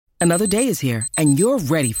Another day is here, and you're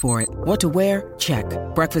ready for it. What to wear? Check.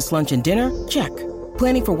 Breakfast, lunch, and dinner? Check.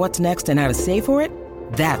 Planning for what's next and how to save for it?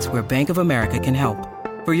 That's where Bank of America can help.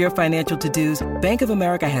 For your financial to-dos, Bank of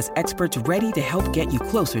America has experts ready to help get you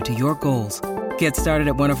closer to your goals. Get started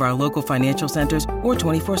at one of our local financial centers or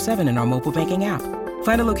 24/7 in our mobile banking app.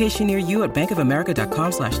 Find a location near you at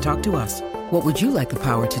bankofamerica.com/talktous. What would you like the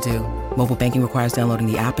power to do? Mobile banking requires downloading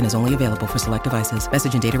the app and is only available for select devices.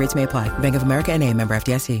 Message and data rates may apply. Bank of America N.A., member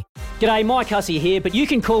FDIC. G'day, Mike Hussey here, but you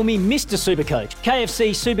can call me Mr. Supercoach. KFC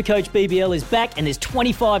Supercoach BBL is back and there's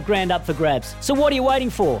 25 grand up for grabs. So what are you waiting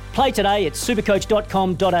for? Play today at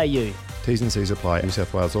supercoach.com.au. T's and C's apply. New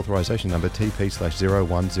South Wales authorisation number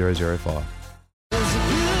TP/01005.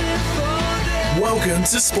 Welcome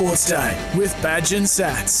to Sports Day with Badge and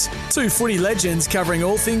Sats. Two footy legends covering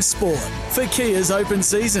all things sport for Kia's open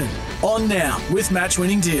season. On now with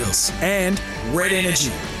match-winning deals. And Red Energy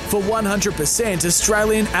for 100%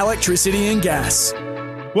 Australian electricity and gas.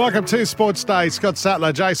 Welcome to Sports Day. Scott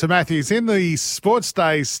Sattler, Jason Matthews in the Sports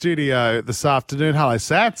Day studio this afternoon. Hello,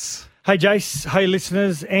 Sats. Hey, Jace. Hey,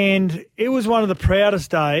 listeners. And it was one of the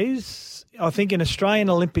proudest days, I think, in Australian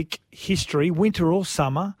Olympic history, winter or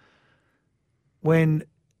summer, when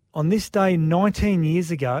on this day 19 years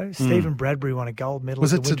ago, Stephen Bradbury won a gold medal at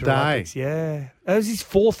the Winter Olympics. Yeah. It was his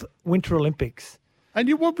fourth Winter Olympics. And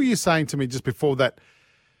what were you saying to me just before that?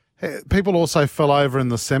 People also fell over in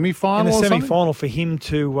the semi-final. In the semi-final for him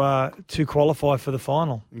to qualify for the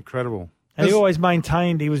final. Incredible. And he always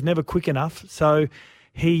maintained he was never quick enough, so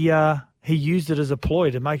he used it as a ploy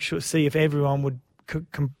to see if everyone would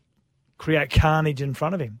create carnage in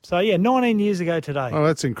front of him. So, 19 years ago today. Oh,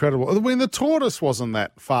 that's incredible. I mean, the tortoise wasn't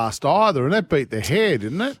that fast either, and that beat the hare,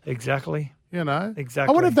 didn't it? Exactly. You know?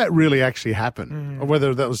 Exactly. I wonder if that really actually happened or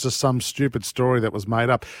whether that was just some stupid story that was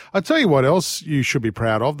made up. I'll tell you what else you should be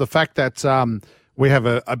proud of, the fact that we have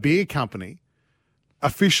a beer company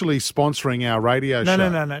officially sponsoring our radio show.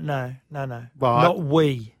 No. Well, not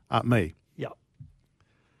we. Me. Yep.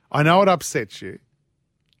 I know it upsets you.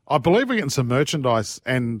 I believe we're getting some merchandise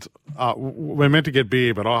and we're meant to get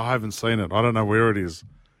beer, but I haven't seen it. I don't know where it is.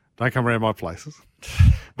 Don't come around my places.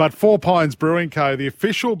 But Four Pines Brewing Co., the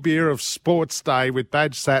official beer of Sports Day with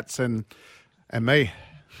Badge, Sats and me.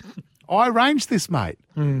 I arranged this, mate.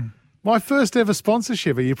 My first ever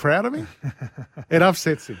sponsorship. Are you proud of me? It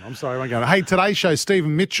upsets him. I'm sorry, I won't go. Hey, today's show,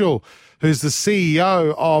 Stephen Mitchell, who's the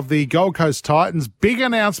CEO of the Gold Coast Titans. Big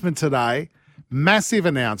announcement today. Massive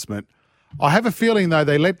announcement. I have a feeling, though,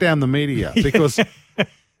 they let down the media because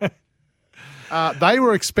they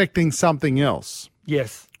were expecting something else.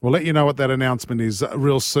 Yes. We'll let you know what that announcement is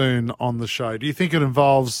real soon on the show. Do you think it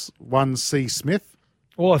involves one C. Smith?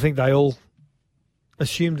 Well, I think they all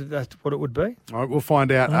assumed that's what it would be. All right, we'll find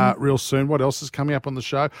out real soon. What else is coming up on the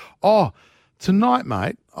show? Oh, tonight,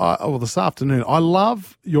 mate, this afternoon, I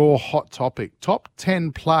love your hot topic. Top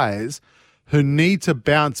 10 players who need to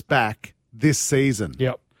bounce back this season.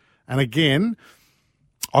 Yep. And again,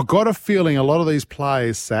 I've got a feeling a lot of these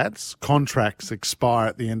players, Sats, contracts expire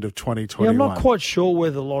at the end of 2021. Yeah, I'm not quite sure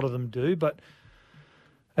whether a lot of them do, but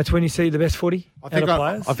that's when you see the best footy out of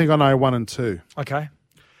players. I think I know 1 and 2. Okay.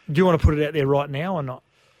 Do you want to put it out there right now or not?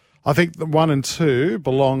 I think the 1 and 2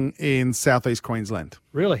 belong in southeast Queensland.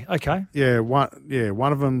 Really? Okay. Yeah, one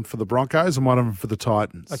of them for the Broncos and one of them for the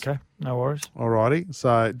Titans. Okay, no worries. All righty.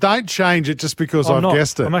 So don't change it just because I've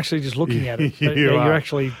guessed it. I'm actually just looking at it.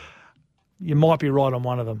 You might be right on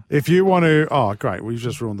one of them. If you want to, great, we've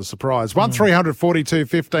just ruined the surprise. 1300 42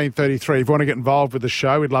 15 33. If you want to get involved with the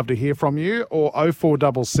show, we'd love to hear from you. Or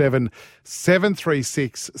 0477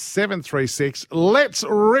 736 736. Let's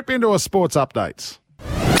rip into a sports update.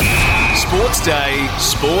 Sports Day,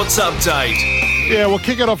 Sports Update. Yeah, we'll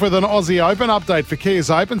kick it off with an Aussie Open update for Kia's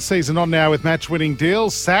Open season on now with match-winning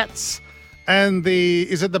deals. Sats. And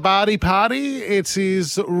is it the Barty Party? It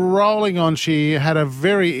is rolling on. She had a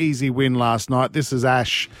very easy win last night. This is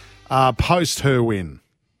Ash post her win.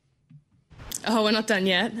 Oh, we're not done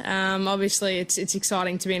yet. Obviously, it's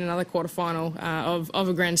exciting to be in another quarterfinal of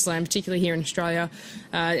a Grand Slam, particularly here in Australia.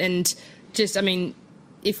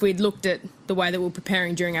 If we'd looked at the way that we're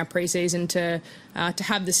preparing during our pre-season to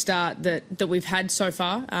have the start that we've had so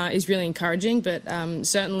far is really encouraging, but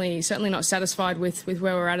certainly not satisfied with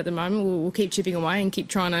where we're at the moment. We'll keep chipping away and keep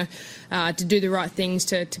trying to do the right things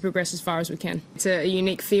to progress as far as we can. It's a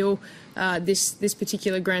unique feel, this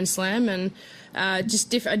particular Grand Slam, and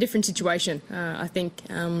just a different situation. I think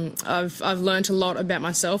I've learnt a lot about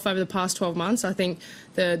myself over the past 12 months. I think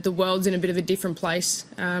the world's in a bit of a different place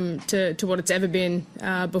to what it's ever been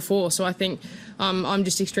before. So I think I'm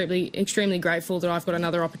just extremely grateful that I've got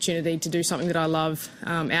another opportunity to do something that I love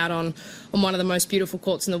out on one of the most beautiful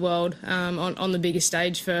courts in the world, on the biggest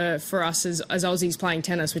stage for us as Aussies playing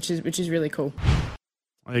tennis, which is really cool.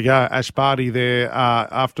 There you go, Ash Barty there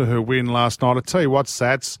after her win last night. I tell you what,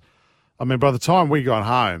 Sats, I mean, by the time we got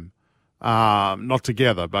home, not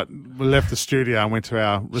together, but we left the studio and went to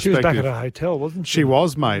our respective... She was back at her hotel, wasn't she? She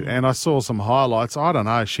was, mate, and I saw some highlights. I don't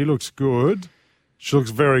know, she looks good. She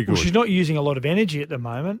looks very good. Well, she's not using a lot of energy at the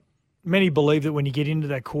moment. Many believe that when you get into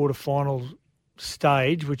that quarterfinal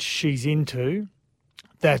stage, which she's into,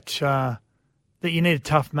 that you need a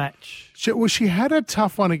tough match. She had a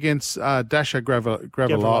tough one against Dasha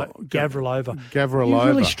Gavrilova. You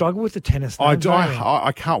really struggle with the tennis.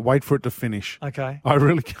 I can't wait for it to finish. Okay. I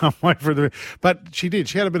really can't wait for it to finish. But she did.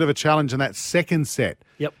 She had a bit of a challenge in that second set.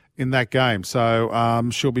 Yep. In that game. So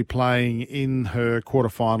she'll be playing in her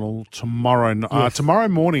quarterfinal tomorrow. Yes. Tomorrow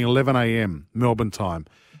morning, 11 a.m. Melbourne time.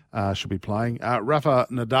 She'll be playing. Rafa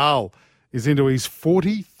Nadal is into his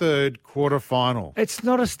 43rd quarterfinal. It's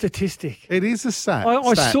not a statistic. It is a stat.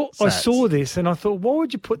 I saw this and I thought, why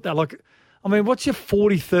would you put that? Like, I mean, what's your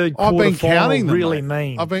 43rd I've been quarterfinal counting them, really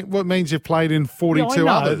mate. mean? What means you've played in 42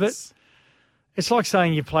 others? It's like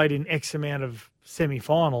saying you played in X amount of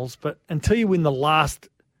semi-finals, but until you win the last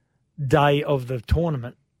day of the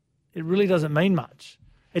tournament, it really doesn't mean much.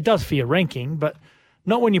 It does for your ranking, but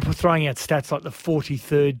not when you're throwing out stats like the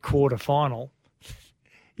 43rd quarterfinal.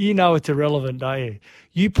 You know it's irrelevant, don't you?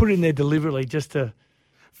 You put it in there deliberately just to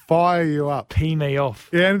fire you up, pee me off.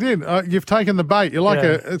 Yeah, and it did. You've taken the bait. You're like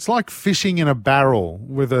it's like fishing in a barrel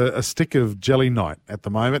with a stick of jelly night at the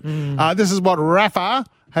moment. This is what Rafa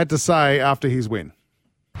had to say after his win.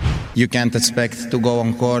 You can't expect to go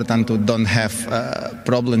on court and to don't have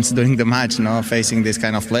problems during the match, facing these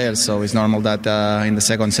kind of players. So it's normal that in the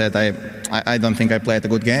second set, I don't think I played a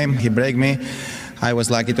good game. He break me. I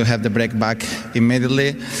was lucky to have the break back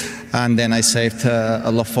immediately. And then I saved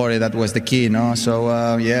a low 40. That was the key,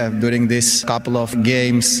 So, during this couple of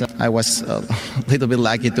games, I was a little bit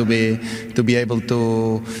lucky to be able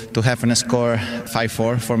to have a score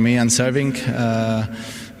 5-4 for me and serving.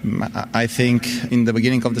 I think in the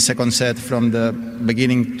beginning of the second set, from the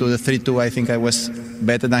beginning to the 3-2, I think I was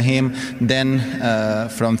better than him. Then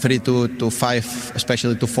from 3-2 to 5,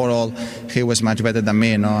 especially to 4-all, he was much better than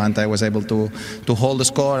me, and I was able to hold the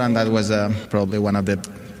score, and that was probably one of the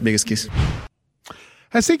biggest keys.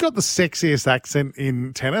 Has he got the sexiest accent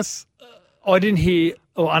in tennis? I didn't hear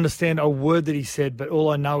or understand a word that he said, but all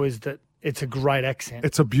I know is that it's a great accent.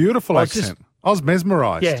 It's a beautiful accent. I was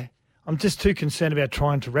mesmerised. Yeah. I'm just too concerned about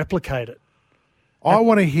trying to replicate it. I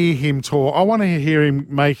want to hear him talk. I want to hear him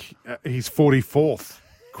make his 44th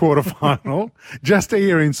quarterfinal just to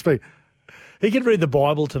hear him speak. He could read the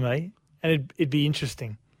Bible to me, and it'd be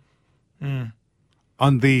interesting.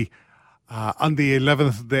 On the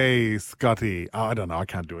 11th day, Scotty. Oh, I don't know. I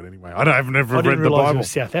can't do it anyway. I've never read the Bible. I didn't realise it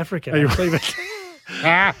was South Africa.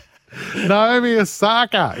 Naomi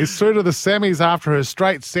Osaka is through to the semis after her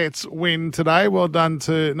straight sets win today. Well done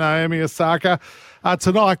to Naomi Osaka.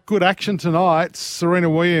 Tonight, good action tonight. Serena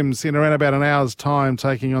Williams in around about an hour's time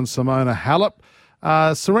taking on Simona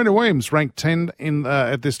Halep. Serena Williams ranked 10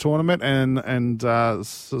 at this tournament, and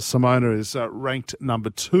Simona is ranked number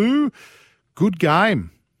 2. Good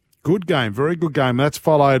game. Good game. Very good game. That's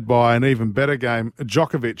followed by an even better game,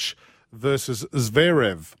 Djokovic versus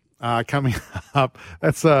Zverev. Coming up,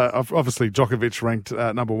 that's obviously Djokovic ranked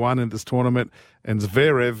number 1 in this tournament, and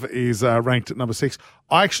Zverev is ranked at number 6.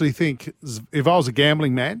 I actually think if I was a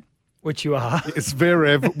gambling man, which you are,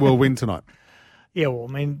 Zverev will win tonight. Yeah, well,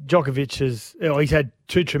 I mean, Djokovic he's had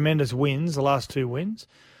 2 tremendous wins, the last 2 wins.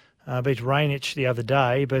 Beat Raonic the other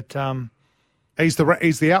day, but he's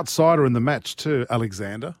the outsider in the match too,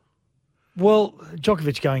 Alexander. Well,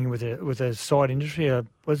 Djokovic going with a side injury,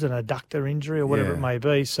 was it an adductor injury or whatever it may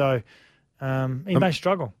be, so he may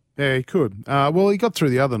struggle. Yeah, he could. Well, he got through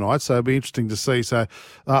the other night, so it'll be interesting to see. So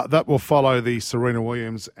that will follow the Serena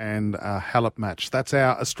Williams and Halep match. That's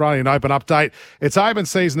our Australian Open update. It's Open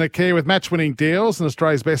season at Kia with match-winning deals and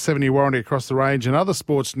Australia's best 7-year warranty across the range, and other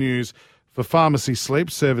sports news for pharmacy sleep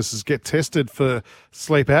services. Get tested for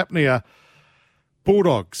sleep apnea.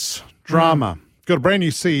 Bulldogs, drama. Got a brand new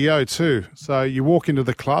CEO too. So you walk into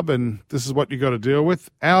the club and this is what you got to deal with.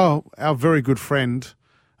 Our very good friend,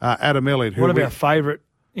 Adam Elliott. One of our favourite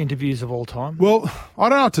interviews of all time. Well, I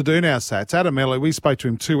don't know what to do now, Sats. Adam Elliott, we spoke to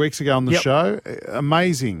him 2 weeks ago on the show.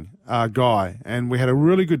 Amazing guy. And we had a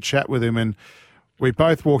really good chat with him, and we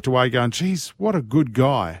both walked away going, geez, what a good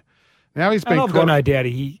guy. Now he's been. And I've got no doubt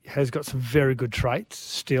he has got some very good traits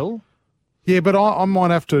still. Yeah, but I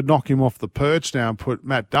might have to knock him off the perch now and put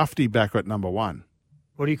Matt Duffy back at number 1.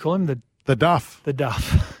 What do you call him? The Duff. The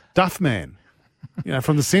Duff. Duff Man.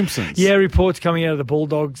 From The Simpsons. Yeah, reports coming out of the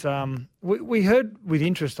Bulldogs. We heard with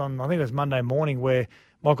interest on, I think it was Monday morning, where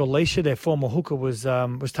Michael Leisha, their former hooker, was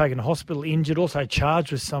taken to hospital injured, also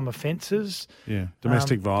charged with some offences. Yeah,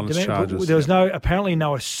 domestic violence charges. There was apparently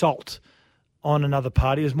no assault on another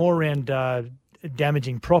party. It was more around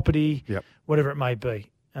damaging property, whatever it may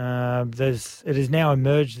be. It has now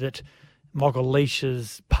emerged that Michael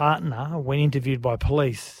Leisha's partner, when interviewed by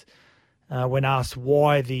police, when asked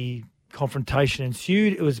why the confrontation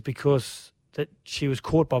ensued, it was because that she was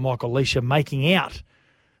caught by Michael Leisha making out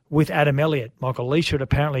with Adam Elliott. Michael Leisha had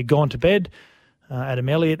apparently gone to bed. Adam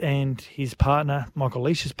Elliott and his partner, Michael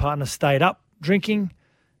Leisha's partner, stayed up drinking,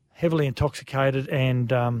 heavily intoxicated, and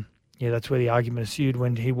that's where the argument ensued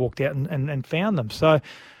when he walked out and found them. So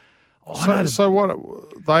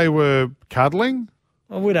what? They were cuddling?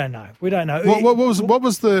 Well, we don't know.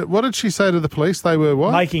 What did she say to the police? They were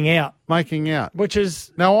what? Making out. Which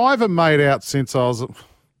is... Now, I haven't made out since I was...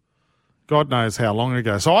 God knows how long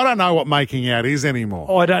ago. So I don't know what making out is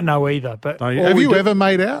anymore. I don't know either. But have you ever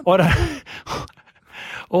made out? I don't.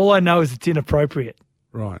 All I know is it's inappropriate.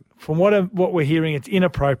 Right. From what we're hearing, it's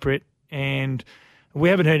inappropriate, and we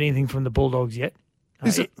haven't heard anything from the Bulldogs yet.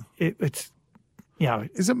 Is it? It's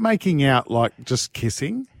Is it making out like just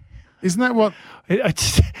kissing? Isn't that what?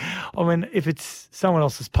 If it's someone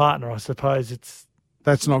else's partner, I suppose it's.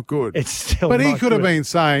 That's not good. It's still. But he not could have good. been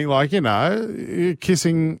saying, like, you're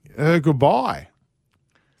kissing her goodbye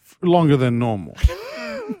longer than normal.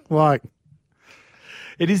 Like,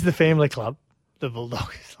 it is the family club, the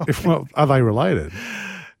Bulldogs. Well, are they related?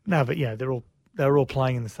 No, but they're all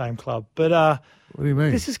playing in the same club. But what do you mean?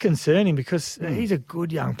 This is concerning because he's a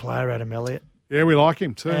good young player, Adam Elliott. Yeah, we like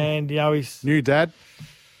him too. And he's new dad.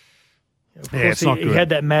 Of course, it's not good. He had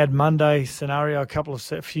that Mad Monday scenario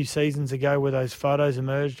a few seasons ago where those photos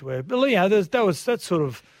emerged.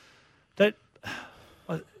 That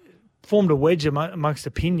formed a wedge amongst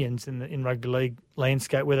opinions in rugby league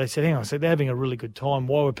landscape where they said, hang on, they're having a really good time.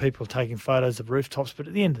 Why were people taking photos of rooftops? But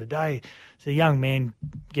at the end of the day, it's a young man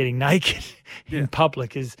getting naked in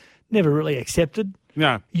public is never really accepted.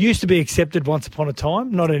 No. Used to be accepted once upon a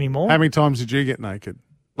time, not anymore. How many times did you get naked?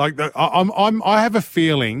 Like, I have a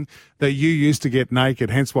feeling that you used to get naked,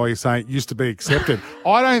 hence why you're saying it used to be accepted.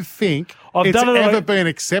 I don't think it's ever been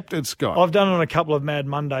accepted, Scott. I've done it on a couple of Mad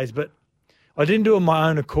Mondays, but I didn't do it on my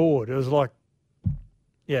own accord. It was like,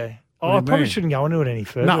 I probably shouldn't go into it any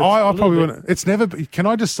further. No, I probably wouldn't. It's never. Can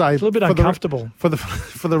I just say, it's a little bit uncomfortable for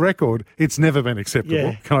the record? It's never been acceptable.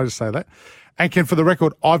 Yeah. Can I just say that? And for the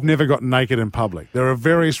record, I've never gotten naked in public. There are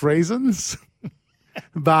various reasons,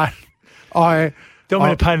 but I. Do you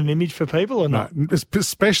want me to paint an image for people or not? No,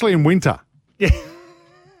 especially in winter. Yeah.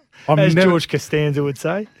 As George Costanza would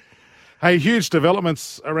say. Hey, huge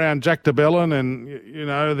developments around Jack de Belin and,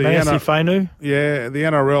 the Fainu. Yeah, the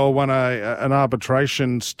NRL won an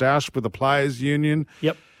arbitration stoush with the Players Union.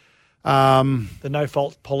 Yep. The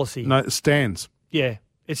no-fault policy. No, it stands. Yeah.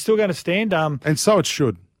 It's still going to stand. And so it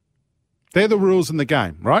should. They're the rules in the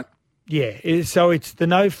game, right? Yeah, so it's the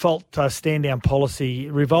no-fault stand-down policy.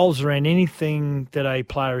 It revolves around anything that a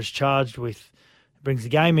player is charged with. It brings the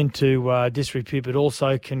game into disrepute, but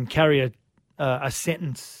also can carry a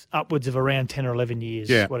sentence upwards of around 10 or 11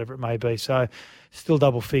 years, whatever it may be. So still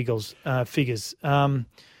double figures. Hence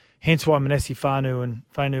why Manesi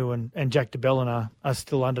Fainu and Jack de Belin are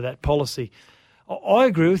still under that policy. I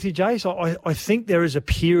agree with you, Jace. I think there is a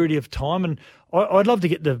period of time, and I'd love to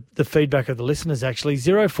get the feedback of the listeners, actually.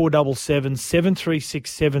 0477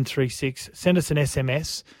 736 736. Send us an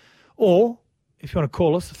SMS. Or, if you want to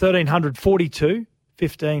call us, 1300 42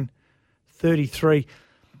 15 33.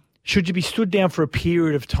 Should you be stood down for a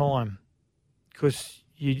period of time? Because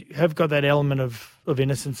you have got that element of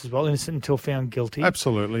innocence as well, innocent until found guilty.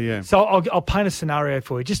 Absolutely, yeah. So I'll paint a scenario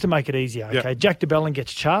for you just to make it easier. Okay, Yep. Jack de Belin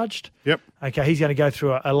gets charged. Yep. Okay, he's going to go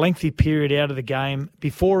through a lengthy period out of the game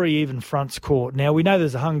before he even fronts court. Now, we know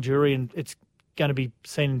there's a hung jury and it's going to be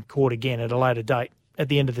seen in court again at a later date at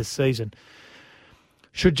the end of this season.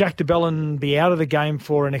 Should Jack de Belin be out of the game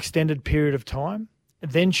for an extended period of time?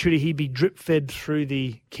 Then should he be drip-fed through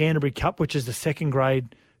the Canterbury Cup, which is the second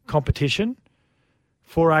grade competition,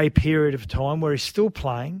 for a period of time where he's still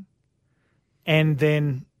playing, and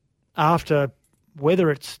then after,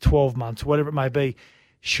 whether it's 12 months, whatever it may be,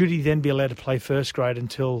 should he then be allowed to play first grade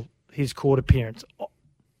until his court appearance?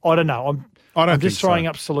 I don't know. I'm just throwing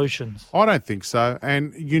up solutions. I don't think so.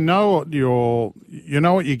 And you know what you're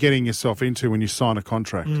getting yourself into when you sign a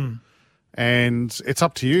contract. And it's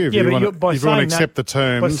up to you if Yeah, you but want you're- by to saying accept that- the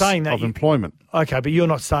terms by saying that of you- employment. Okay, but you're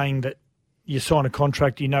not saying that you sign a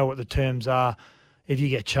contract, you know what the terms are. If you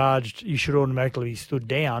get charged, you should automatically be stood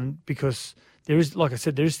down because there is, like I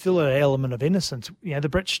said, there is still an element of innocence. You know, the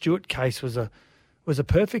Brett Stewart case was a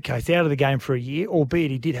perfect case, out of the game for a year,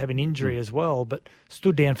 albeit he did have an injury as well, but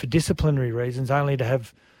stood down for disciplinary reasons, only to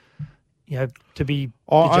have, to be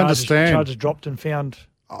I understand. charges dropped and found.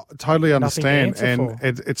 I totally Nothing to understand, answer and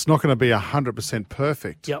for. it's not going to be 100%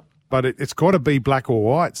 perfect. Yep. But it's got to be black or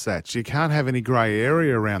white, Satch. You can't have any grey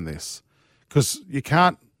area around this because you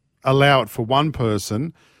can't allow it for one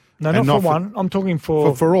person. No, and not for one. I'm talking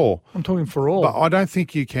for all. I'm talking for all. But I don't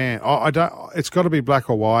think you can. I don't. It's got to be black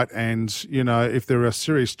or white. And if there are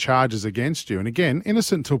serious charges against you, and again,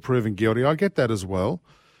 innocent until proven guilty, I get that as well.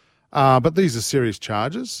 But these are serious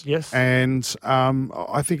charges. Yes. And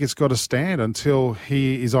I think it's got to stand until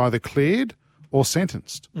he is either cleared or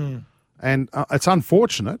sentenced. And it's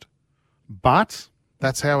unfortunate, but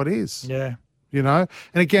that's how it is. Yeah. And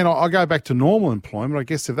again, I go back to normal employment. I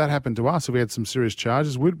guess if that happened to us, if we had some serious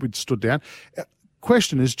charges, we'd stood down.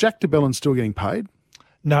 Question is, Jack de Belin still getting paid?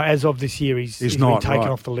 No, as of this year, he's not, been taken right.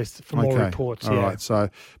 off the list for more reports. All right. So,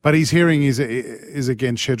 but his hearing is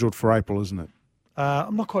again scheduled for April, isn't it?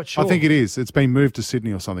 I'm not quite sure. I think it is. It's been moved to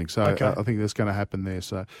Sydney or something. So Okay. I think that's going to happen there.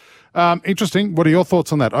 So interesting. What are your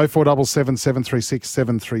thoughts on that? 0477 736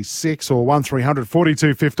 736 or 1300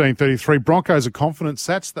 42 15 33. Broncos are confident,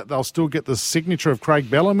 Sats, that they'll still get the signature of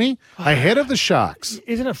Craig Bellamy ahead of the Sharks.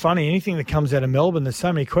 Isn't it funny? Anything that comes out of Melbourne, there's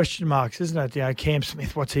so many question marks, isn't it? Cam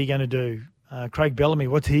Smith, what's he going to do? Craig Bellamy,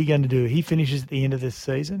 what's he going to do? He finishes at the end of this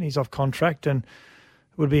season. He's off contract and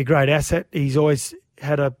would be a great asset. He's always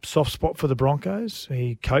had a soft spot for the Broncos.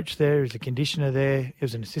 He coached there. He was a conditioner there. He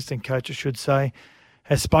was an assistant coach, I should say.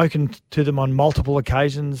 Has spoken to them on multiple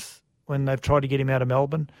occasions when they've tried to get him out of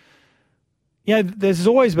Melbourne. There's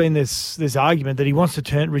always been this argument that he wants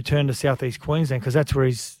to return to southeast Queensland because that's where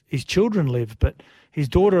his children live. But his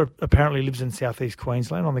daughter apparently lives in southeast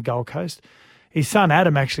Queensland on the Gold Coast. His son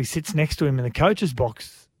Adam actually sits next to him in the coach's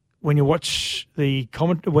box. When you watch the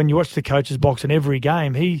coach's box in every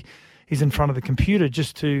game, he's in front of the computer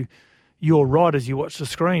just to your right as you watch the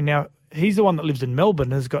screen. Now, he's the one that lives in Melbourne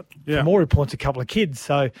and has got, for more reports, a couple of kids.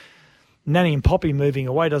 So Nanny and Poppy moving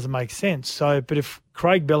away doesn't make sense. So, but if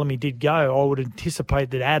Craig Bellamy did go, I would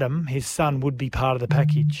anticipate that Adam, his son, would be part of the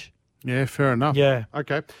package. Yeah, fair enough. Yeah.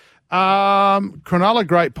 Okay. Cronulla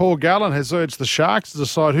great Paul Gallen has urged the Sharks to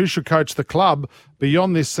decide who should coach the club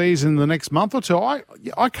beyond this season in the next month or two.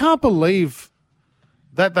 I can't believe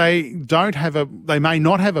that they may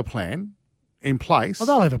not have a plan in place. Well,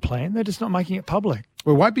 they'll have a plan. They're just not making it public.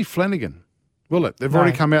 Well, it won't be Flanagan, will it? They've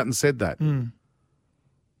already come out and said that.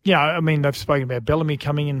 Yeah, I mean, they've spoken about Bellamy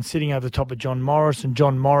coming in and sitting over the top of John Morris and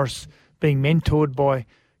John Morris being mentored by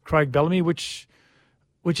Craig Bellamy, which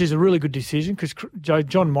is a really good decision because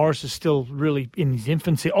John Morris is still really in his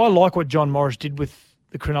infancy. I like what John Morris did with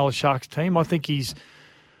the Cronulla Sharks team. I think he's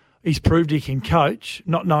proved he can coach,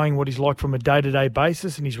 not knowing what he's like from a day-to-day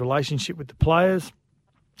basis and his relationship with the players.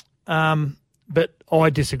 But I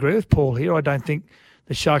disagree with Paul here. I don't think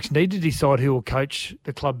the Sharks need to decide who will coach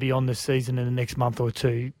the club beyond this season in the next month or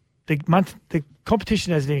two. The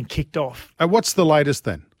competition hasn't even kicked off. And what's the latest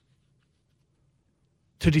then?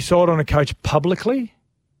 To decide on a coach publicly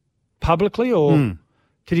or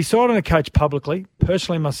to decide on a coach publicly,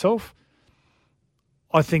 personally myself,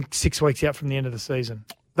 I think 6 weeks out from the end of the season.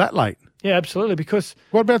 That late? Yeah, absolutely. Because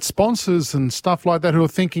what about sponsors and stuff like that who are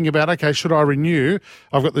thinking about, okay, should I renew?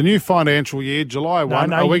 I've got the new financial year, July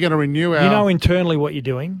 1. Are we going to renew our... You know internally what you're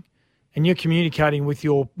doing and you're communicating with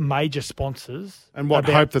your major sponsors. And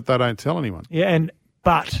hope that they don't tell anyone. Yeah,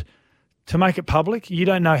 but to make it public, you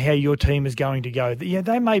don't know how your team is going to go. Yeah,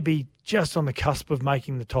 they may be just on the cusp of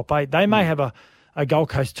making the top 8. They may have a Gold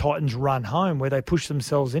Coast Titans run home where they push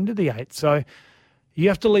themselves into the 8. So you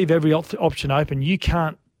have to leave every option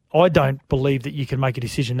open. I don't believe that you can make a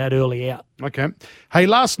decision that early out. Okay. Hey,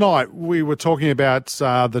 last night we were talking about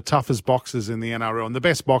the toughest boxers in the NRL and the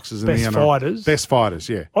best boxers in the NRL. Best fighters,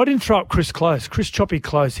 yeah. I didn't throw up Chris Choppy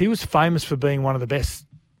Close. He was famous for being one of the best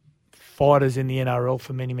fighters in the NRL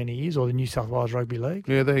for many, many years, or the New South Wales Rugby League.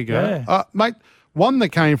 Yeah, there you go. Yeah. Mate, one that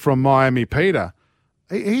came from Miami Peter,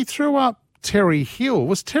 he threw up Terry Hill.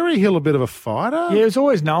 Was Terry Hill a bit of a fighter? Yeah, he was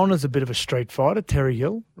always known as a bit of a street fighter, Terry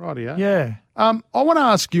Hill. Rightio. Yeah. I want to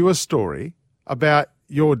ask you a story about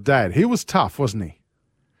your dad. He was tough, wasn't he?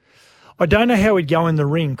 I don't know how he'd go in the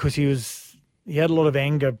ring because he had a lot of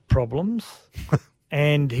anger problems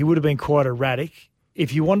and he would have been quite erratic.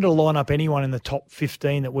 If you wanted to line up anyone in the top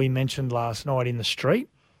 15 that we mentioned last night in the street,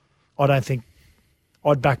 I don't think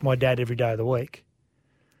I'd back my dad every day of the week.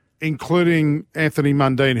 Including Anthony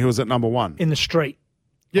Mundine, who was at number one. In the street.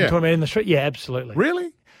 Yeah. I'm talking about in the street? Yeah, absolutely.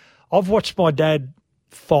 Really? I've watched my dad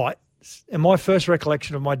fight, and my first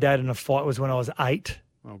recollection of my dad in a fight was when I was 8,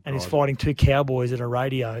 and he's fighting two cowboys at a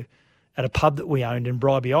radio at a pub that we owned in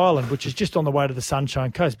Bribie Island, which is just on the way to the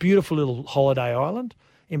Sunshine Coast. Beautiful little holiday island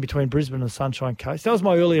in between Brisbane and the Sunshine Coast. That was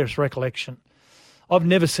my earliest recollection. I've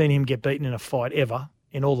never seen him get beaten in a fight ever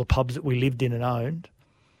in all the pubs that we lived in and owned.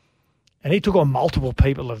 And he took on multiple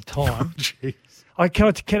people at a time. Jeez.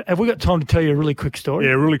 Have we got time to tell you a really quick story?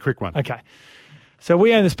 Yeah, a really quick one. Okay. So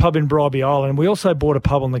we own this pub in Bribie Island. We also bought a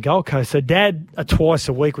pub on the Gold Coast. So Dad, twice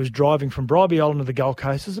a week, was driving from Bribie Island to the Gold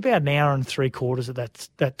Coast. It was about an hour and 3/4 at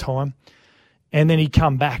that time. And then he'd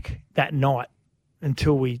come back that night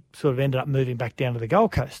until we sort of ended up moving back down to the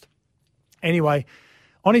Gold Coast. Anyway,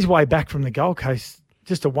 on his way back from the Gold Coast,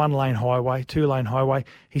 just a 1-lane highway, 2-lane highway,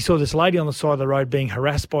 he saw this lady on the side of the road being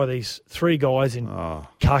harassed by these 3 guys in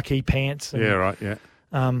khaki pants. And, yeah, right, yeah.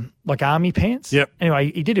 Like army pants. Yep.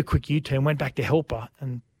 Anyway, he did a quick U-turn, went back to help her,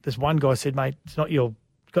 and this one guy said, "Mate, it's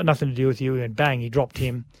got nothing to do with you," and bang, he dropped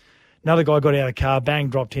him. Another guy got out of the car, bang,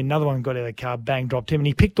 dropped him. Another one got out of the car, bang, dropped him. And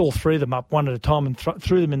he picked all 3 of them up one at a time and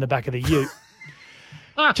threw them in the back of the ute.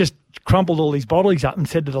 Just crumpled all these bottles up and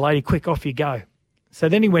said to the lady, "Quick, off you go." So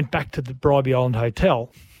then he went back to the Bribie Island Hotel.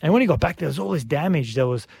 And when he got back, there was all this damage. There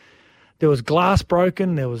was glass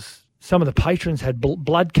broken. There was some of the patrons had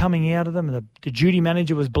blood coming out of them, and the duty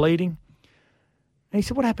manager was bleeding. And he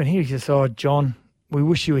said, "What happened here?" He says, "Oh, John, we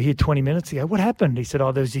wish you were here 20 minutes ago." "What happened?" He said,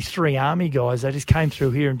 "Oh, there was these 3 army guys. They just came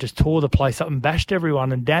through here and just tore the place up and bashed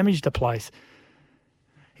everyone and damaged the place."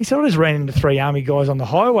 He said, "I just ran into 3 army guys on the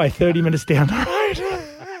highway 30 minutes down the road."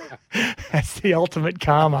 That's the ultimate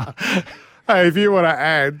karma. Hey, if you want to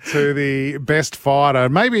add to the best fighter,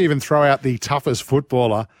 maybe even throw out the toughest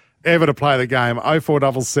footballer ever to play the game,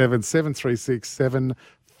 0477 736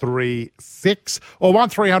 736 or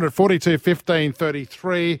 1300 42 15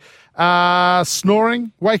 33.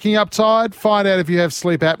 Snoring, waking up tired, find out if you have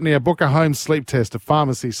sleep apnea, book a home sleep test at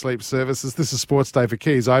Pharmacy Sleep Services. This is Sports Day for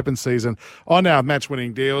Keys Open Season on our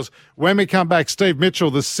match-winning deals. When we come back, Steve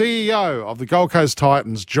Mitchell, the CEO of the Gold Coast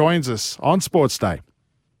Titans, joins us on Sports Day.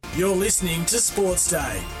 You're listening to Sports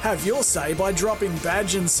Day. Have your say by dropping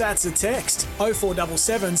Badge and Sats a text.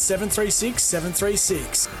 0477 736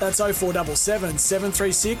 736. That's 0477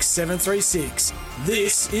 736 736.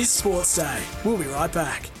 This is Sports Day. We'll be right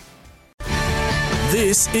back.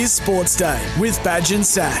 This is Sports Day with Badge and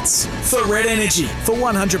Sats. For Red Energy, for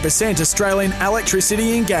 100% Australian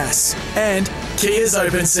electricity and gas. And Kia's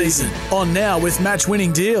Open Season, on now with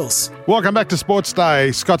match-winning deals. Welcome back to Sports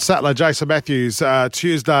Day. Scott Sattler, Jason Matthews,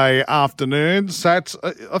 Tuesday afternoon. Sats,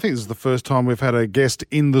 I think this is the first time we've had a guest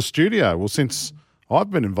in the studio. Well, since I've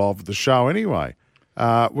been involved with the show anyway.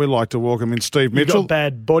 We'd like to welcome in Steve Mitchell. You've got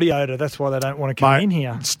bad body odour, that's why they don't want to come in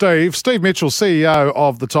here. Steve Mitchell, CEO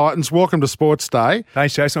of the Titans. Welcome to Sports Day.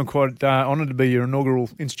 Thanks, Jason. I'm quite honoured to be your inaugural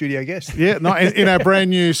in-studio guest. Yeah, in our brand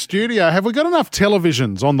new studio. Have we got enough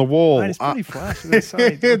televisions on the wall? Mate, it's pretty flash.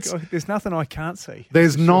 There's nothing I can't see.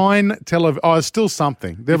 There's 9 still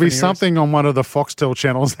something. There'll be something on one of the Foxtel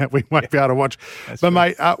channels that we won't be able to watch. But,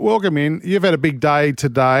 mate, welcome in. You've had a big day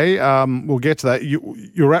today. We'll get to that.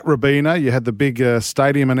 You're at Robina. You had the big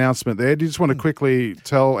stadium announcement there. Do you just want to quickly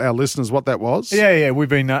tell our listeners what that was? Yeah. We've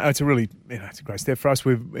been. It's a really, it's a great step for us.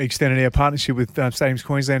 We've extended our partnership with Stadiums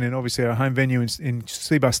Queensland and obviously our home venue in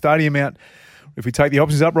Seabus Stadium out. If we take the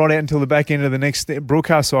options up right out until the back end of the next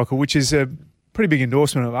broadcast cycle, which is a pretty big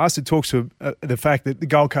endorsement of us. It talks to the fact that the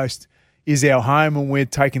Gold Coast is our home and we're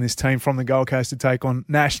taking this team from the Gold Coast to take on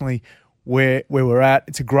nationally where we're at.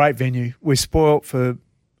 It's a great venue. We're spoilt for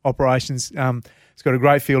operations. It's got a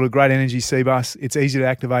great field, a great energy, Seabus. It's easy to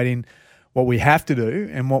activate in. What we have to do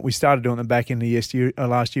and what we started doing at the back end of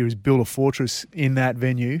last year is build a fortress in that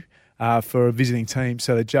venue for a visiting team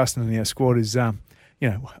so that Justin and our squad is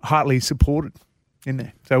heartily supported in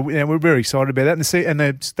there. So we're very excited about that. And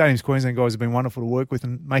the Stadiums Queensland guys have been wonderful to work with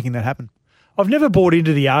and making that happen. I've never bought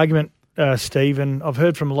into the argument, Steve, and I've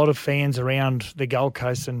heard from a lot of fans around the Gold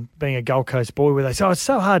Coast and being a Gold Coast boy where they say, it's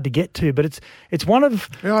so hard to get to, but it's one of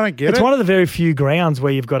one of the very few grounds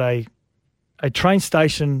where you've got a train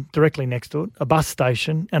station directly next to it, a bus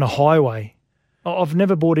station and a highway. I've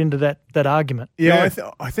never bought into that argument. Yeah.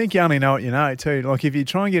 I think you only know what you know too. Like if you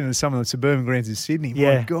try and get into some of the suburban grounds in Sydney,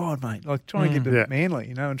 my God, mate, like try and get to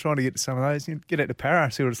Manly, and trying to get to some of those, get out to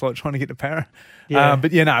Para, see what it's like trying to get to Para. Yeah.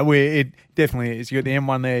 But it definitely is. You got the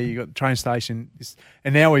M1 there, you got the train station,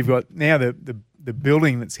 and now we've got the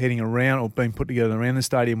building that's heading around or being put together around the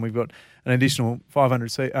stadium. We've got an additional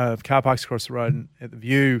 500 car parks across the road and at the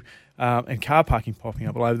View. and car parking popping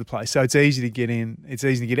up all over the place. So it's easy to get in.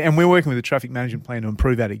 And we're working with a traffic management plan to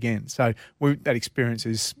improve that again. So that experience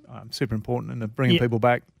is super important and bringing people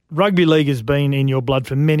back. Rugby league has been in your blood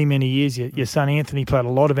for many, many years. Your son Anthony played a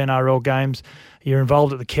lot of NRL games. You're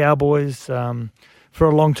involved at the Cowboys for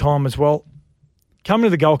a long time as well. Coming to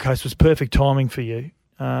the Gold Coast was perfect timing for you.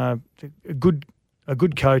 A good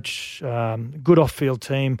coach, good off-field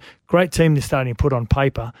team, great team they're starting to put on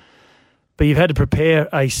paper. But you've had to prepare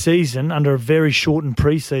a season under a very shortened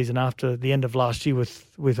pre-season after the end of last year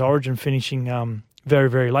with Origin finishing very,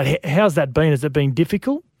 very late. How's that been? Has it been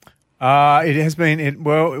difficult? It has been.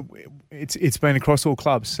 It's been across all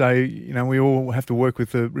clubs. So, we all have to work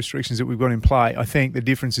with the restrictions that we've got in play. I think the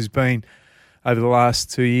difference has been over the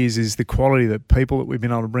last 2 years is the quality of the people that we've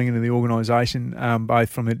been able to bring into the organisation, both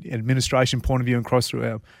from an administration point of view and across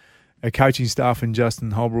through our coaching staff and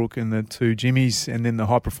Justin Holbrook and the two Jimmies and then the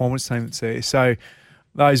high performance team that's there. So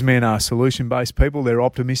those men are solution-based people. They're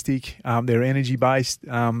optimistic, they're energy-based,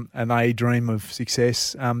 and they dream of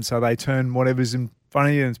success. So they turn whatever's in front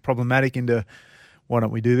of you and it's problematic into why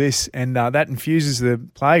don't we do this? And that infuses the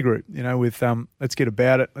player group, with let's get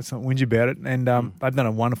about it, let's not whinge about it. And they've done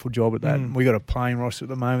a wonderful job at that. We've got a playing roster at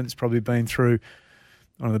the moment that's probably been through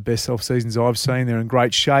one of the best off-seasons I've seen. They're in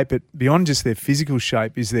great shape. But beyond just their physical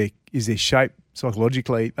shape is their shape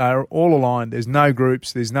psychologically. They're all aligned. There's no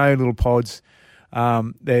groups. There's no little pods.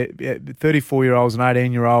 They're 34-year-olds and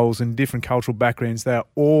 18-year-olds and different cultural backgrounds. They're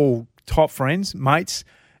all top friends, mates,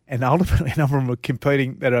 and ultimately a number of them are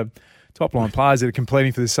competing that are top-line players that are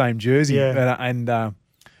competing for the same jersey. Yeah.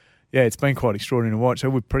 It's been quite extraordinary to watch. So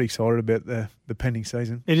we're pretty excited about the pending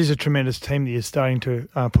season. It is a tremendous team that you're starting to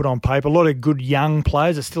put on paper. A lot of good young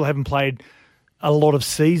players that still haven't played a lot of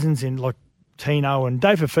seasons in, like Tino and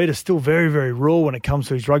Dave Fifita, still very, very raw when it comes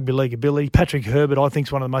to his rugby league ability. Patrick Herbert, I think,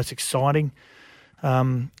 is one of the most exciting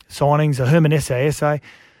signings. Herman Essa.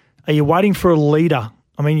 Are you waiting for a leader?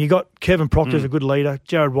 I mean, you got Kevin Proctor's a good leader.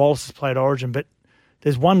 Jared Wallace has played Origin, but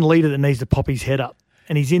there's one leader that needs to pop his head up,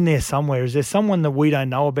 and he's in there somewhere. Is there someone that we don't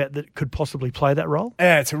know about that could possibly play that role?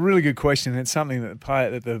 Yeah, it's a really good question. It's something that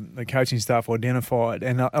the coaching staff identified,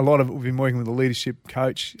 and a lot of it we've been working with the leadership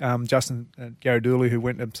coach, Justin Garaduli, who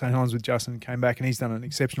went to St Helens with Justin, came back, and he's done an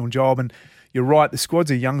exceptional job. And you're right, the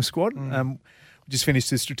squad's a young squad. We just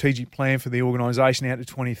finished a strategic plan for the organisation out to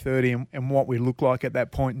 2030 and what we look like at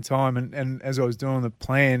that point in time. And as I was doing the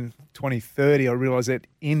plan 2030, I realised that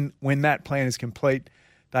when that plan is complete,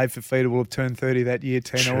 Dave Fifita will have turned 30 that year,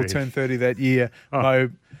 Tina will turn 30 that year, Mo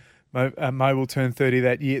will turn 30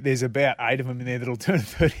 that year. There's about 8 of them in there that will turn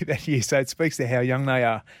 30 that year, so it speaks to how young they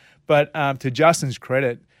are. But to Justin's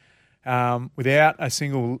credit, without a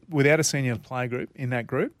senior play group in that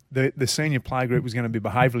group, the senior play group was going to be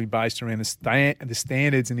behaviourally based around the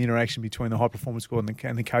standards and the interaction between the high performance squad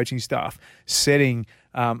and the coaching staff, setting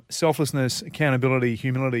selflessness, accountability,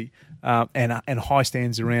 humility, and high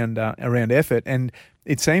standards around effort. And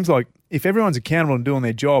it seems like if everyone's accountable and doing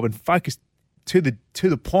their job and focused to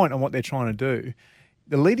the point on what they're trying to do,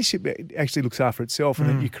 the leadership actually looks after itself, and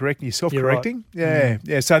then you're self-correcting. Right.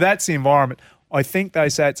 Yeah. So that's the environment. I think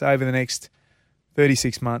those Sats over the next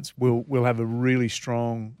 36 months will have a really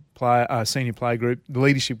strong senior player group, the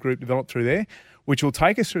leadership group developed through there, which will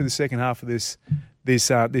take us through the second half of this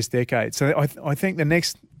decade. So I think the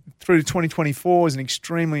next through to 2024 is an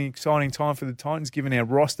extremely exciting time for the Titans, given our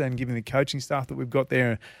roster and given the coaching staff that we've got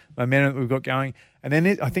there, momentum that we've got going. And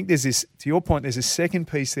then I think there's this, to your point, there's a second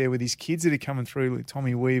piece there with these kids that are coming through, like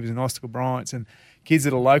Tommy Weaves and Ostical Bryants, and kids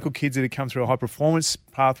that are local kids that have come through high-performance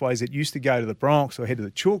pathways that used to go to the Bronx or head to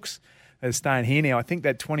the Chooks that are staying here now. I think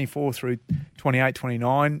that 24 through 28,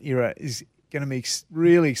 29 era is going to be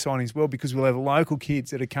really exciting as well, because we'll have local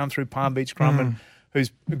kids that have come through Palm Beach, Currumbin, who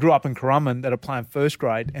grew up in Currumbin, that are playing first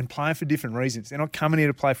grade and playing for different reasons. They're not coming here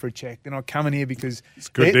to play for a check. They're not coming here because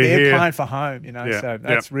they're playing for home, so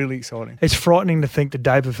that's really exciting. It's frightening to think that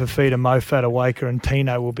David Fifita, Mo Fatawaker and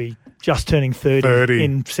Tino will be just turning 30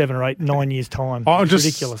 in 7 or 8, 9 years' time. It's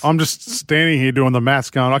ridiculous. I'm just standing here doing the maths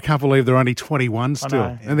going, I can't believe they're only 21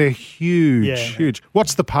 still. And they're huge.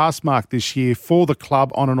 What's the pass mark this year for the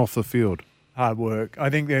club on and off the field? Hard work. I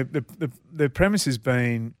think the premise has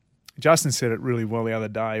been, Justin said it really well the other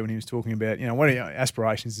day when he was talking about, what are your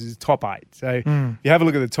aspirations? Is top 8. So you have a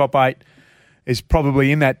look at the top 8. Is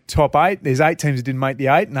probably in that top 8. There's 8 teams that didn't make the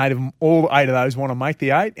 8, and all 8 of those want to make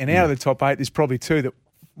the 8. And out of the top 8, there's probably 2 that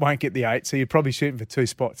won't get the 8. So you're probably shooting for 2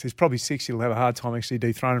 spots. There's probably 6 you'll have a hard time actually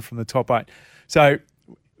dethroning from the top 8. So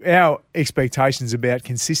our expectations about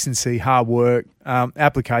consistency, hard work,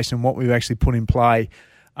 application, and what we've actually put in play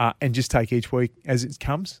and just take each week as it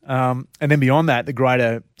comes. And then beyond that, the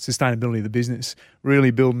greater sustainability of the business,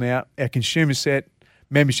 really building out our consumer set,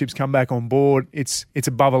 memberships come back on board. It's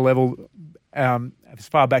above a level as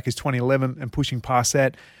far back as 2011 and pushing past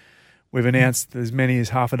that. We've announced as many as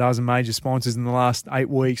half a dozen major sponsors in the last 8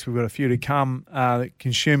 weeks. We've got a few to come. The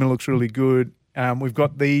consumer looks really good. We've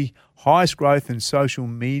got the highest growth in social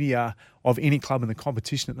media of any club in the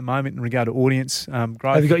competition at the moment in regard to audience growth.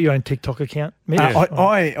 Have you got your own TikTok account?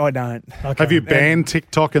 I don't. Okay. Have you banned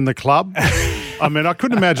TikTok in the club? I mean, I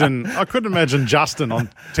couldn't imagine Justin on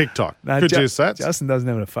TikTok. Could you say that? Justin doesn't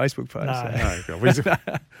have a Facebook page. No.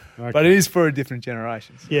 Okay. But it is for a different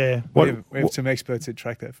generation. So Yeah. we have some experts that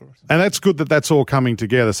track that for us. And that's good that that's all coming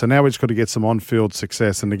together. So now we've just got to get some on-field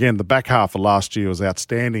success. And again, the back half of last year was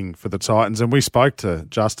outstanding for the Titans. And we spoke to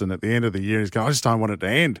Justin at the end of the year. He's going, I just don't want it to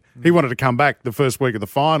end. He wanted to come back the first week of the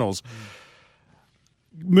finals.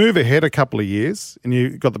 Move ahead a couple of years and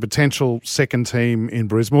you've got the potential second team in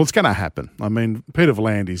Brisbane. Well, it's going to happen. I mean, Peter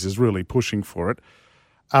V'landys is really pushing for it.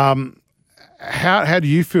 How do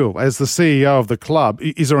you feel as the CEO of the club?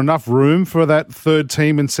 Is there enough room for that third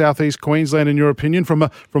team in Southeast Queensland, in your opinion, from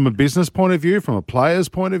a business point of view, from a player's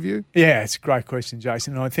point of view? Yeah, it's a great question,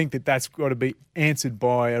 Jason. And I think that's got to be answered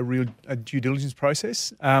by a due diligence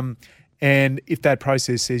process. And if that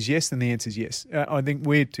process says yes, then the answer is yes. I think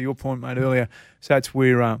to your point made earlier, so that's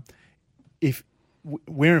where if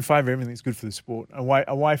we're in favour of everything that's good for the sport,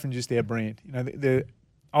 away from just our brand. You know,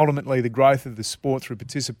 ultimately, the growth of the sport through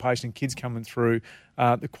participation, kids coming through,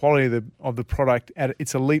 the quality of the product at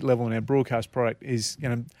its elite level in our broadcast product is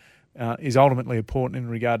ultimately important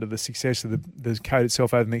in regard to the success of the code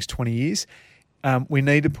itself over the next 20 years. We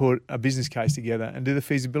need to put a business case together and do the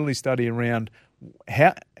feasibility study around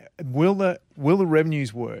how will the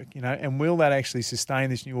revenues work, and will that actually sustain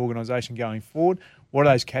this new organisation going forward? What do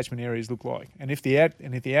those catchment areas look like? And if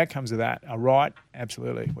the outcomes of that are right,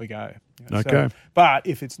 absolutely, we go. Okay. But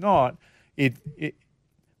if it's not, we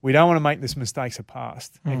don't want to make the mistakes of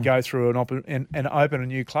past and go through and open a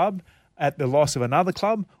new club at the loss of another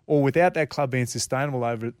club, or without that club being sustainable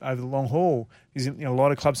over the long haul. Because a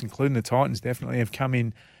lot of clubs, including the Titans, definitely have come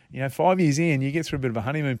in. 5 years in, you get through a bit of a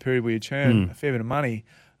honeymoon period where you churn a fair bit of money.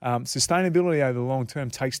 Sustainability over the long term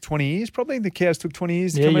takes 20 years. Probably the cows took 20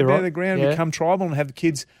 years to come out of the ground, become tribal, and have the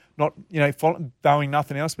kids not, following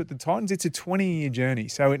nothing else. But the Titans, it's a 20-year journey.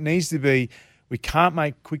 So it needs to be. We can't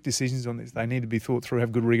make quick decisions on this. They need to be thought through,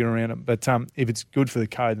 have good rigour around them. But if it's good for the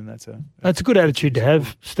code, then that's a good attitude to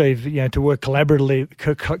have, Steve. To work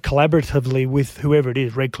collaboratively with whoever it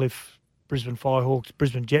is, Redcliffe, Brisbane Firehawks,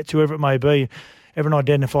 Brisbane Jets, whoever it may be. Everyone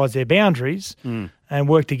identifies their boundaries and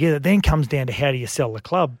work together. It then comes down to how do you sell the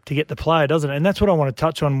club to get the player, doesn't it? And that's what I want to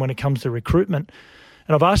touch on when it comes to recruitment.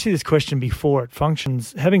 And I've asked you this question before at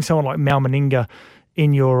functions. Having someone like Mal Meninga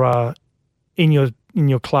in your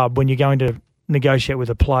club when you're going to negotiate with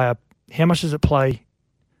a player, how much does it play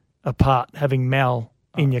a part having Mal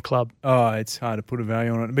in your club? Oh, it's hard to put a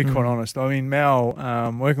value on it. To be quite honest, I mean, Mal,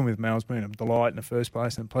 working with Mal's been a delight in the first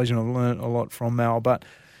place and a pleasure. I've learned a lot from Mal, but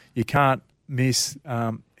you can't miss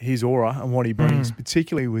his aura and what he brings,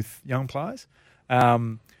 particularly with young players. I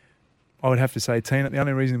would have to say Tino. The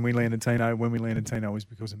only reason we landed Tino when we landed Tino was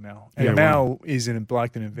because of Mal. And Mal is a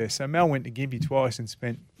bloke that invests. So Mal went to Gympie twice and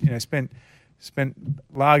spent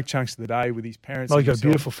large chunks of the day with his parents. Oh, he's got a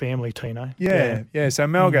beautiful family, Tino. Yeah. So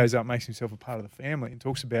Mal goes up, makes himself a part of the family, and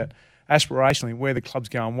talks about aspirationally where the club's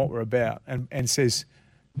going, what we're about, and says,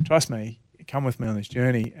 trust me, come with me on this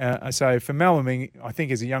journey. So for Mal and me, I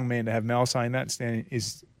think as a young man to have Mal saying that,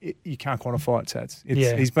 you can't quantify its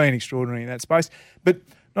stats. He's been extraordinary in that space. But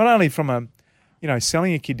not only from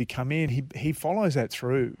selling a kid to come in, he follows that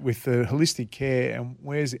through with the holistic care and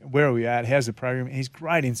where are we at, how's the program. He's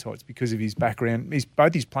great insights because of his background,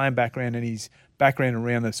 both his playing background and his background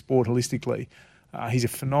around the sport holistically. He's a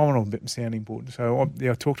phenomenal sounding board. So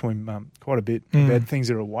I talk to him quite a bit about things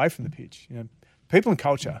that are away from the pitch. People and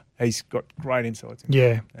culture, he's got great insights.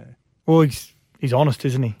 Yeah. Well, he's honest,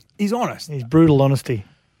 isn't he? He's honest. He's brutal honesty.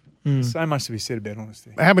 So much to be said about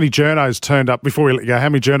honesty. How many journos turned up, before we let you go, how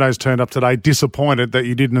many journos turned up today disappointed that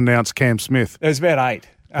you didn't announce Cam Smith? There's about 8.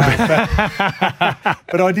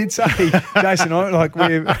 But I did say, Jason,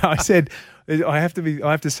 I said, I have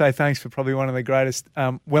to say thanks for probably one of the greatest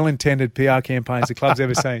well-intended PR campaigns the club's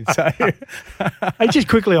ever seen. So, hey, just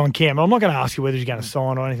quickly on Cam, I'm not going to ask you whether he's going to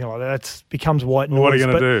sign or anything like that. It becomes white noise. What are you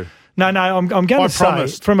going to do? No, I'm going to say,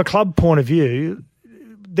 from a club point of view,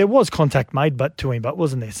 there was contact made to him, but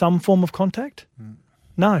wasn't there some form of contact?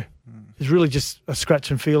 No. It's really just a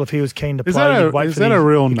scratch and feel if he was keen to play. Is that a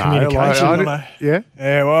real no? Communication.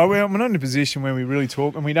 Yeah, well, we're not in a position where we really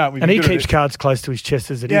talk, and we don't. And he keeps cards close to his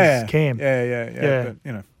chest as it is, Cam. Yeah.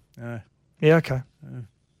 But, Yeah, okay.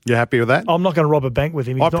 You happy with that? I'm not going to rob a bank with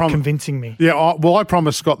him. He's not convincing me. Yeah, I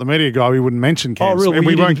promised Scott, the media guy, we wouldn't mention Cam. Oh, really? And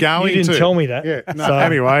we weren't You going to. didn't tell me that. Yeah. No,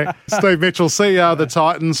 Anyway, Steve Mitchell, CEO of the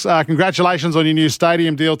Titans. Congratulations on your new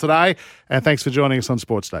stadium deal today, and thanks for joining us on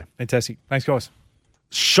Sports Day. Fantastic. Thanks, guys.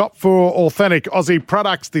 Shop for authentic Aussie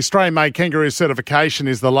products. The Australian-made Kangaroo certification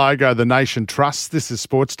is the logo the nation trusts. This is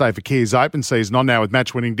Sports Day for Kia's open season on now with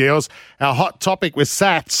match-winning deals. Our hot topic with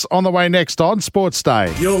Sats on the way next on Sports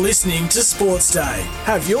Day. You're listening to Sports Day.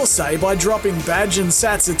 Have your say by dropping Badge and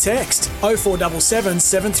Sats a text. 0477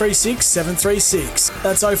 736 736.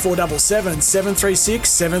 That's 0477 736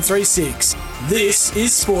 736. This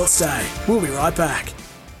is Sports Day. We'll be right back.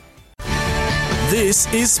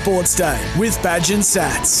 This is Sports Day with Badge and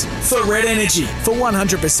Sats. For Red Energy, for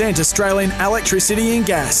 100% Australian electricity and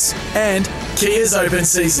gas. And Kia's open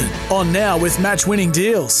season, on now with match-winning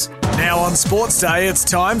deals. Now on Sports Day, it's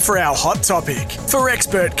time for our hot topic. For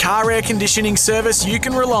expert car air conditioning service you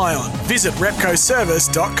can rely on, visit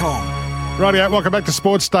repcoservice.com. Rightio, welcome back to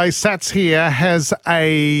Sports Day. Sats here has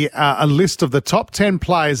a list of the top 10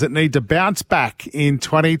 players that need to bounce back in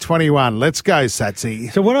 2021. Let's go,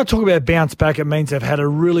 Satsy. So when I talk about bounce back, it means they've had a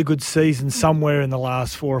really good season somewhere in the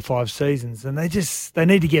last 4 or 5 seasons, and they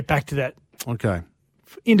need to get back to that. Okay.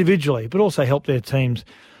 Individually, but also help their teams.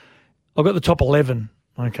 I've got the top 11.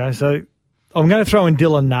 Okay, so I'm going to throw in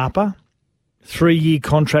Dylan Napa. 3-year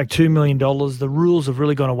contract, $2 million. The rules have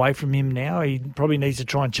really gone away from him now. He probably needs to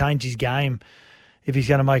try and change his game if he's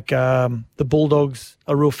going to make the Bulldogs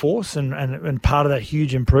a real force and part of that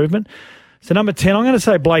huge improvement. So number 10, I'm going to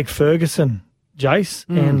say Blake Ferguson, Jace,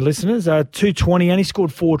 and listeners. 220, only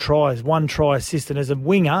scored 4 tries, 1 try assist. And as a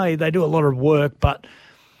winger, they do a lot of work, but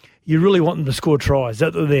you really want them to score tries.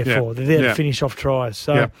 That's what they're for. They're there to finish off tries.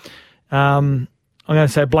 So I'm going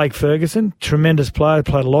to say Blake Ferguson, tremendous player,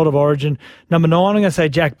 played a lot of Origin. Number 9, I'm going to say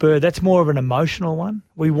Jack Bird. That's more of an emotional one.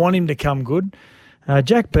 We want him to come good.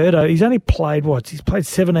 Jack Bird, he's only played, he's played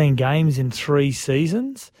 17 games in 3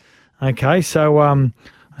 seasons. Okay, so I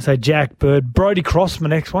say Jack Bird. Brodie Cross, my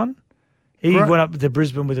next one. He went up to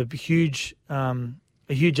Brisbane with a huge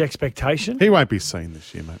expectation. He won't be seen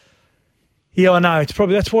this year, mate. Yeah, I know.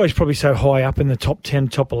 That's why he's probably so high up in the top 10,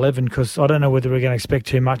 top 11, because I don't know whether we're going to expect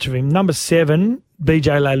too much of him. Number 7,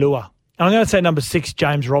 BJ Leilua. And I'm going to say number 6,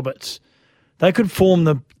 James Roberts. They could form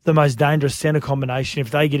the most dangerous centre combination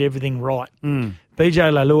if they get everything right. BJ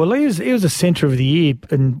Leilua, he was a centre of the year,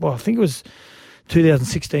 and I think it was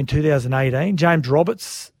 2016, 2018. James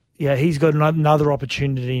Roberts, he's got another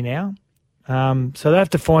opportunity now. So they have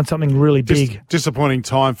to find something really big. Disappointing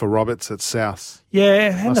time for Roberts at South.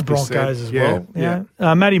 Yeah, and the Broncos as well. Yeah.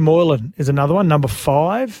 Matty Moylan is another one, number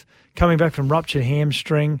 5, coming back from ruptured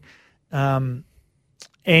hamstring. And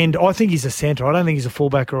I think he's a centre. I don't think he's a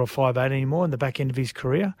fullback or a 5'8" anymore in the back end of his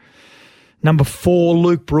career. Number 4,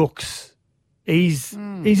 Luke Brooks. He's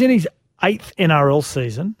in his 8th NRL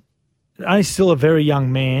season. He's still a very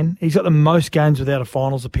young man. He's got the most games without a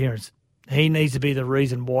finals appearance. He needs to be the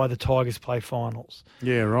reason why the Tigers play finals.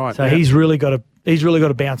 Yeah, right. So he's really got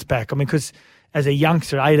to bounce back. I mean, because as a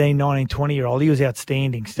youngster, 18, 19, 20-year-old, he was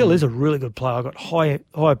outstanding. Still is a really good player. I've got high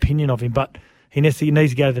opinion of him, but he needs to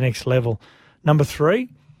go to the next level. Number 3,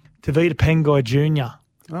 Tavita Pengai Jr.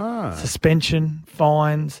 Suspension,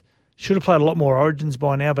 fines. Should have played a lot more Origins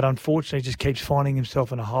by now, but unfortunately just keeps finding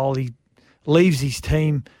himself in a hole. He leaves his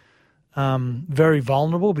team very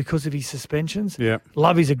vulnerable because of his suspensions. Yeah.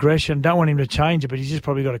 Love his aggression. Don't want him to change it, but he's just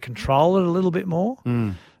probably got to control it a little bit more.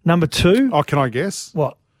 Number 2. Oh, can I guess?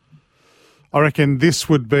 What? I reckon this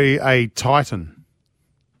would be a Titan.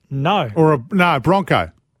 No. Or a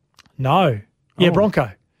Bronco. No. Yeah,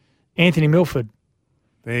 Bronco. Anthony Milford.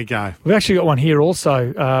 There you go. We've actually got one here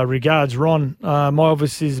also. Regards, Ron. My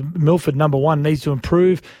obvious is Milford, number 1, needs to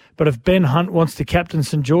improve. But if Ben Hunt wants to captain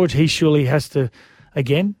St George, he surely has to,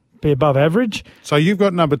 again, be above average. So you've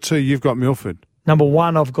got number 2, you've got Milford. Number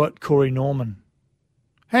 1, I've got Corey Norman.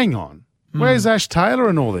 Hang on. Where's Ash Taylor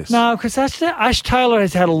in all this? No, because Ash Taylor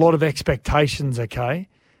has had a lot of expectations, okay?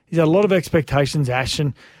 He's had a lot of expectations, Ash,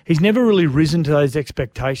 and he's never really risen to those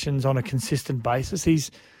expectations on a consistent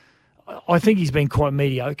basis. I think he's been quite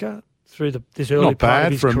mediocre through this early part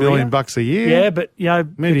of his career. Not bad for $1 million a year. Yeah, but,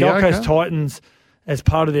 the Gold Coast Titans, as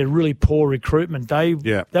part of their really poor recruitment, they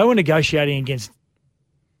were negotiating against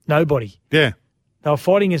nobody. Yeah. They were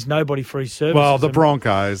fighting against nobody for his services. Well, the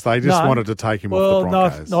Broncos, they just wanted to take him off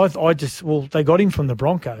the Broncos. They got him from the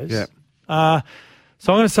Broncos. Yeah.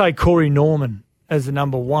 So I'm going to say Corey Norman. as the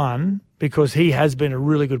number one because he has been a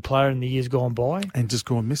really good player in the years gone by. And just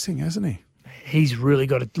gone missing, hasn't he? He's really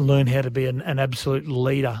got to learn how to be an absolute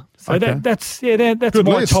leader. So Okay. that's Good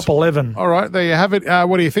my list. top 11. All right, there you have it.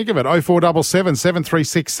 What do you think of it? 0477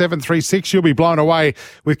 736 736. You'll be blown away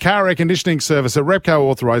with car air conditioning service at Repco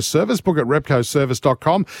Authorised Service. Book at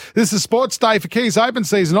repcoservice.com. This is Sports Day for Keys Open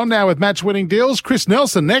Season. On now with match-winning deals. Chris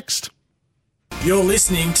Nelson next. You're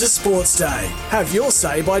listening to Sports Day. Have your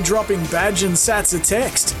say by dropping Badge and Sats a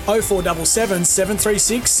text. 0477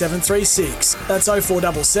 736 736. That's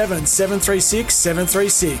 0477 736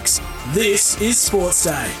 736. This is Sports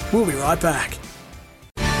Day. We'll be right back.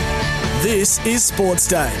 This is Sports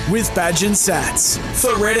Day with Badge and Sats.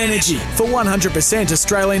 For Red Energy, for 100%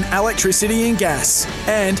 Australian electricity and gas.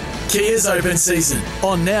 And Kia's Open Season.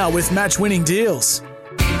 On now with match-winning deals.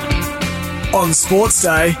 On Sports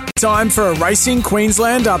Day, time for a Racing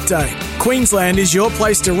Queensland update. Queensland is your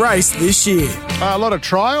place to race this year. A lot of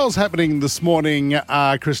trials happening this morning,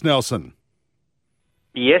 Chris Nelson.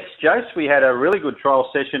 Yes, Jace, we had a really good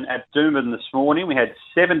trial session at Doomben this morning. We had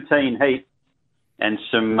 17 heats and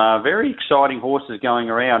some very exciting horses going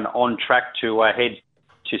around on track to head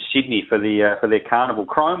to Sydney for their carnival.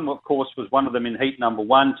 Chrome, of course, was one of them in heat number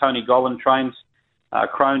 1. Tony Gollan trains.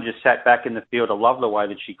 Crone just sat back in the field. I love the way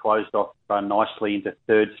that she closed off nicely into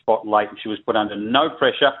third spot late, and she was put under no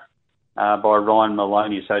pressure by Ryan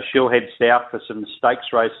Maloney. So she'll head south for some stakes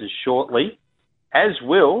races shortly, as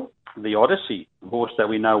will the Odyssey, the horse that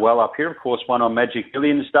we know well up here. Of course, one on Magic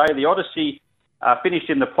Billions Day. The Odyssey finished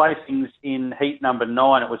in the placings in heat number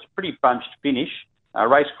 9. It was a pretty bunched finish.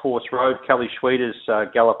 Racecourse Road, Kelly Schweeder's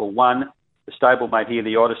galloper won. The stablemate here,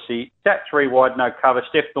 the Odyssey, sat 3 wide, no cover.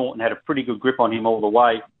 Steph Thornton had a pretty good grip on him all the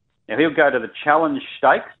way. Now, he'll go to the Challenge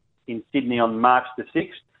Stakes in Sydney on March the 6th,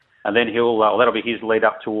 and then that'll be his lead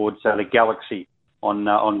up towards the Galaxy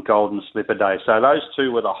on Golden Slipper Day. So those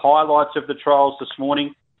two were the highlights of the trials this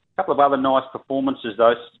morning. A couple of other nice performances,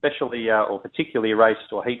 though, especially or particularly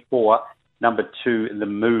raced or heat 4, number 2, The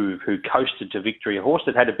Move, who coasted to victory. A horse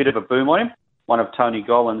that had a bit of a boom on him. One of Tony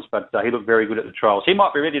Gollan's, but he looked very good at the trials. He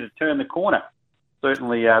might be ready to turn the corner.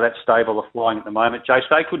 Certainly that stable are flying at the moment. Jace,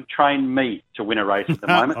 they could train me to win a race at the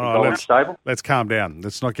moment, the Gollan stable. Let's calm down.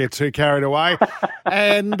 Let's not get too carried away.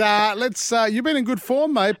 And you've been in good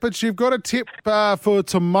form, mate, but you've got a tip for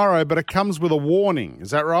tomorrow, but it comes with a warning.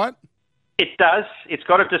 Is that right? It does. It's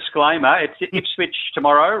got a disclaimer. It's Ipswich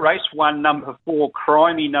tomorrow. Race 1, number 4,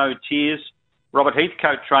 Crimey No Tears. Robert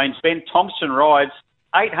Heathcote trains. Ben Thompson rides.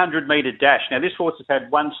 800-metre dash. Now, this horse has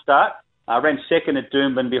had one start, ran second at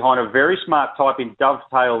Doomben behind a very smart type in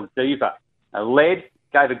Dovetail Diva. Led,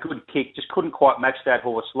 gave a good kick, just couldn't quite match that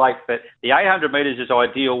horse late, but the 800 metres is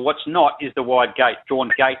ideal. What's not is the wide gate,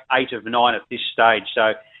 drawn gate 8 of 9 at this stage.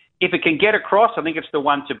 So if it can get across, I think it's the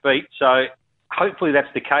one to beat. So hopefully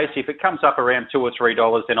that's the case. If it comes up around $2 or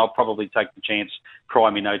 $3, then I'll probably take the chance. Cry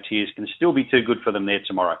Me No Tears can still be too good for them there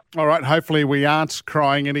tomorrow. All right, hopefully we aren't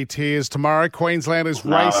crying any tears tomorrow. Queensland is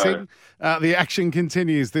racing. The action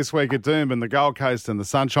continues this week at Doomben, the Gold Coast and the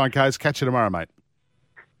Sunshine Coast. Catch you tomorrow, mate.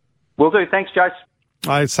 Will do. Thanks, Jace.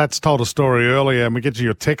 Sats told a story earlier, and we get you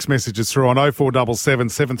your text messages through on 0477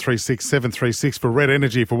 736 736 for Red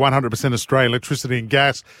Energy for 100% Australian electricity and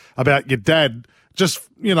gas about your dad just,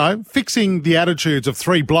 fixing the attitudes of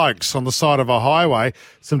 3 blokes on the side of a highway.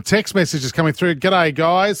 Some text messages coming through. G'day,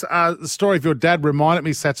 guys. The story of your dad reminded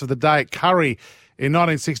me, Sats, of the day at Curry in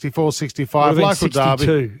 1964-65. Local 62.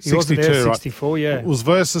 derby. He wasn't there, 64, right? 64, yeah. It was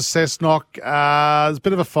versus Cessnock. There's a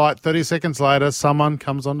bit of a fight. 30 seconds later, someone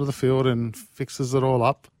comes onto the field and fixes it all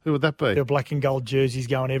up. Who would that be? The black and gold jerseys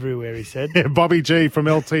going everywhere, he said. Yeah, Bobby G from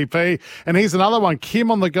LTP. And here's another one. Kim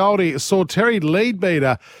on the Goldie saw Terry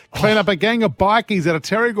Leadbeater clean up a gang of bikies at a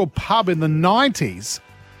Terrigal pub in the 90s.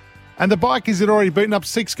 And the bikies had already beaten up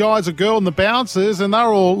 6 guys, a girl and the bouncers, and they were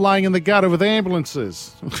all laying in the gutter with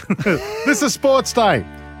ambulances. This is Sports Day.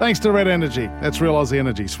 Thanks to Red Energy. That's Real Aussie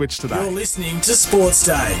Energy. Switch today. You're listening to Sports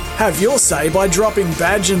Day. Have your say by dropping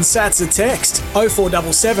Badge and Sats a text.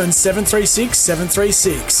 0477 736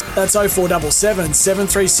 736. That's 0477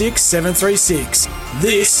 736 736.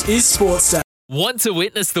 This is Sports Day. Want to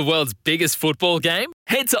witness the world's biggest football game?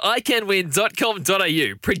 Head to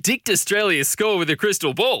iCanWin.com.au, predict Australia's score with a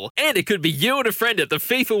crystal ball, and it could be you and a friend at the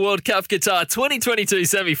FIFA World Cup Qatar 2022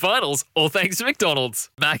 semi-finals, all thanks to McDonald's.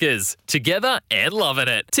 Maccas, together and loving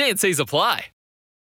it. TNCs apply.